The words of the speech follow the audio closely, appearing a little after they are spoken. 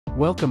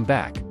Welcome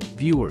back,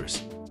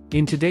 viewers.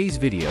 In today's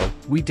video,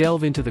 we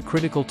delve into the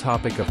critical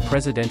topic of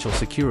presidential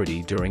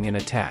security during an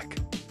attack.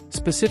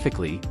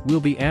 Specifically, we'll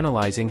be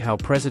analyzing how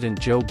President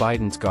Joe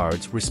Biden's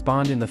guards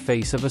respond in the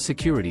face of a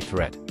security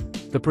threat.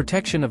 The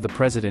protection of the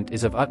president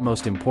is of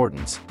utmost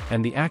importance,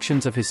 and the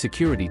actions of his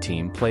security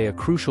team play a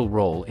crucial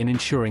role in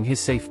ensuring his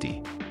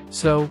safety.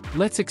 So,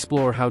 let's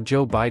explore how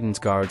Joe Biden's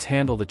guards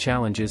handle the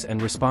challenges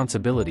and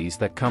responsibilities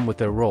that come with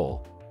their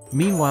role.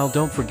 Meanwhile,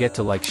 don't forget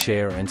to like,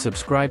 share, and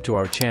subscribe to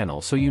our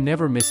channel so you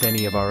never miss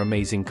any of our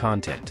amazing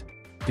content.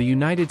 The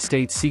United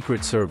States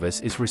Secret Service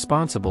is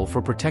responsible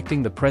for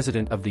protecting the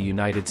President of the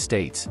United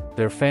States,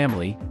 their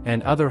family,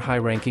 and other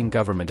high-ranking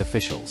government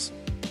officials.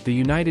 The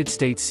United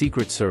States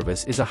Secret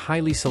Service is a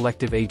highly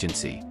selective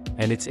agency,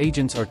 and its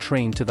agents are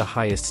trained to the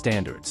highest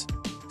standards.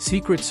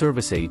 Secret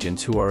Service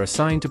agents who are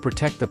assigned to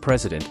protect the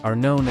President are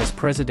known as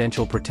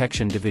Presidential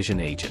Protection Division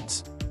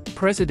agents.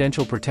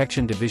 Presidential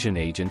Protection Division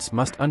agents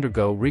must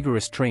undergo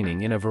rigorous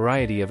training in a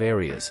variety of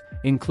areas,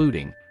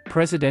 including,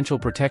 Presidential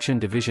Protection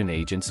Division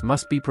agents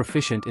must be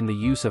proficient in the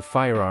use of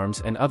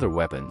firearms and other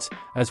weapons,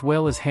 as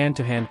well as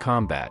hand-to-hand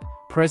combat.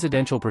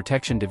 Presidential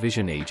Protection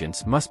Division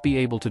agents must be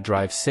able to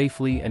drive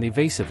safely and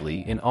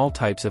evasively in all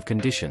types of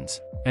conditions,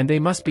 and they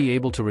must be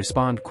able to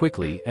respond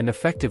quickly and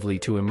effectively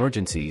to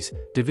emergencies.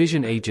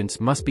 Division agents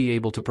must be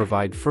able to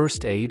provide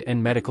first aid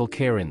and medical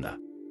care in the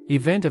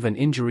event of an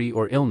injury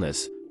or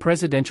illness.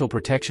 Presidential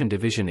Protection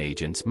Division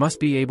agents must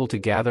be able to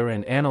gather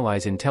and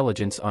analyze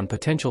intelligence on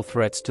potential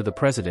threats to the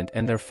president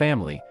and their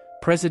family.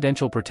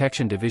 Presidential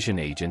Protection Division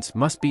agents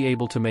must be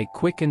able to make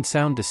quick and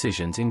sound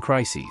decisions in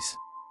crises.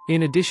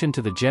 In addition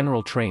to the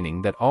general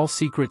training that all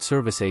Secret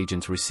Service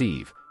agents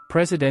receive,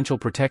 Presidential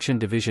Protection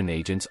Division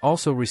agents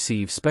also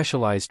receive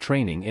specialized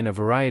training in a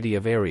variety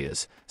of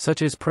areas,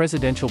 such as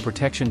Presidential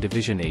Protection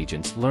Division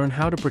agents learn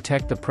how to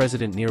protect the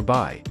president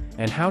nearby,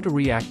 and how to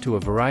react to a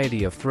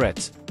variety of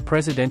threats.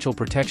 Presidential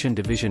Protection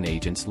Division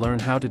agents learn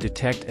how to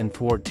detect and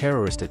thwart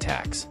terrorist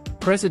attacks.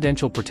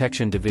 Presidential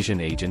Protection Division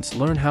agents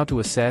learn how to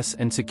assess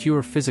and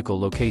secure physical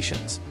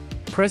locations.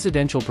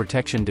 Presidential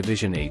Protection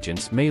Division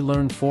agents may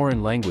learn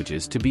foreign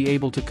languages to be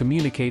able to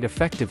communicate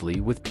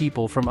effectively with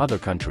people from other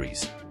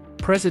countries.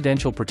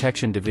 Presidential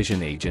Protection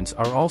Division agents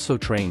are also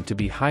trained to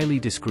be highly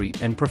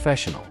discreet and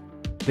professional.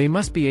 They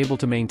must be able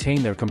to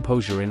maintain their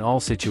composure in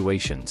all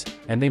situations,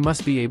 and they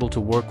must be able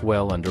to work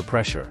well under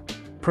pressure.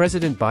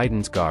 President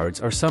Biden's guards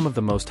are some of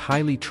the most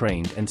highly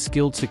trained and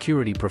skilled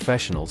security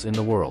professionals in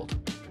the world.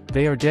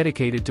 They are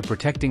dedicated to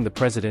protecting the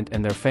president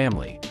and their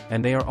family,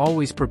 and they are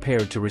always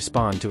prepared to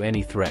respond to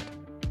any threat.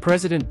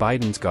 President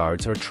Biden's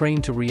guards are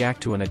trained to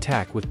react to an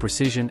attack with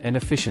precision and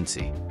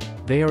efficiency.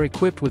 They are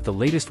equipped with the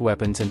latest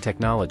weapons and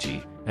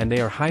technology, and they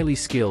are highly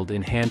skilled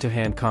in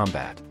hand-to-hand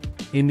combat.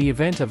 In the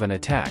event of an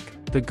attack,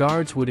 the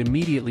guards would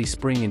immediately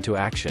spring into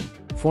action,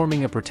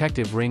 forming a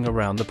protective ring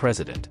around the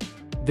president.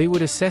 They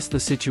would assess the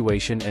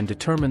situation and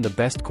determine the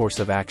best course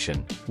of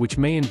action, which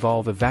may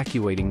involve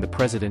evacuating the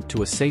president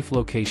to a safe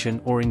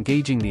location or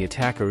engaging the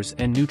attackers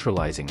and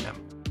neutralizing them.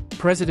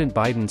 President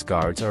Biden's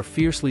guards are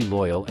fiercely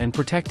loyal and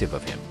protective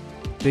of him.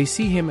 They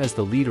see him as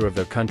the leader of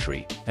their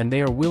country, and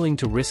they are willing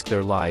to risk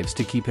their lives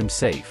to keep him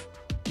safe.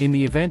 In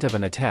the event of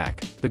an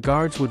attack, the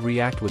guards would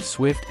react with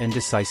swift and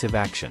decisive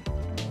action.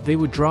 They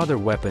would draw their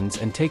weapons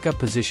and take up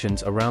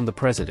positions around the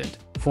president,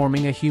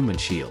 forming a human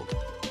shield.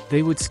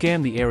 They would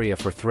scan the area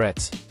for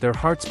threats, their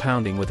hearts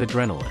pounding with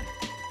adrenaline.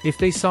 If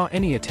they saw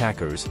any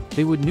attackers,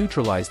 they would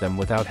neutralize them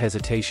without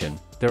hesitation,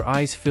 their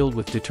eyes filled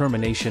with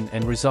determination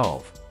and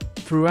resolve.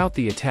 Throughout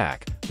the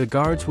attack, the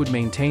guards would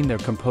maintain their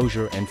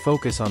composure and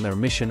focus on their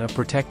mission of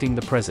protecting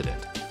the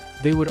president.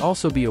 They would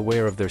also be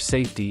aware of their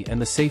safety and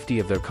the safety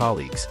of their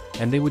colleagues,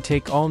 and they would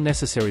take all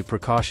necessary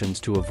precautions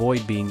to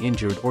avoid being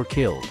injured or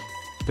killed.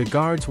 The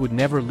guards would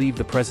never leave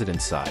the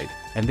president's side,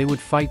 and they would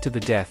fight to the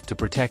death to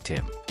protect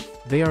him.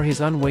 They are his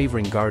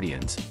unwavering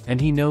guardians,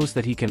 and he knows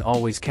that he can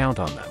always count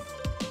on them.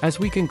 As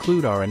we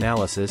conclude our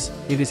analysis,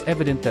 it is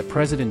evident that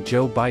President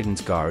Joe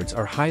Biden's guards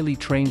are highly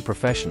trained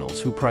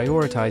professionals who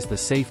prioritize the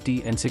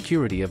safety and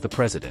security of the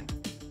president.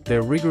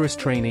 Their rigorous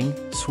training,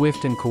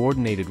 swift and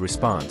coordinated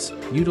response,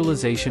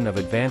 utilization of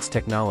advanced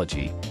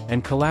technology,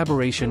 and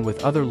collaboration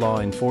with other law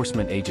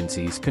enforcement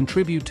agencies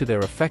contribute to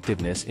their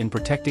effectiveness in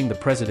protecting the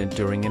president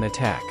during an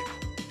attack.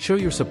 Show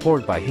your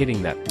support by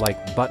hitting that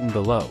like button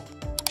below.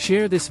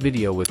 Share this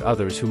video with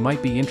others who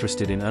might be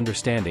interested in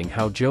understanding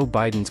how Joe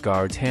Biden's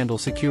guards handle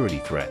security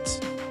threats.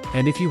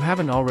 And if you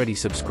haven't already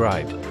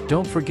subscribed,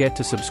 don't forget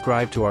to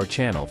subscribe to our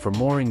channel for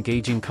more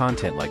engaging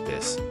content like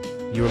this.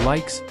 Your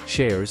likes,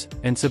 shares,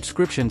 and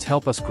subscriptions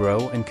help us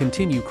grow and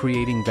continue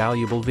creating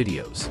valuable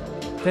videos.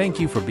 Thank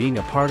you for being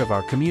a part of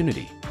our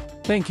community.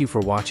 Thank you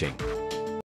for watching.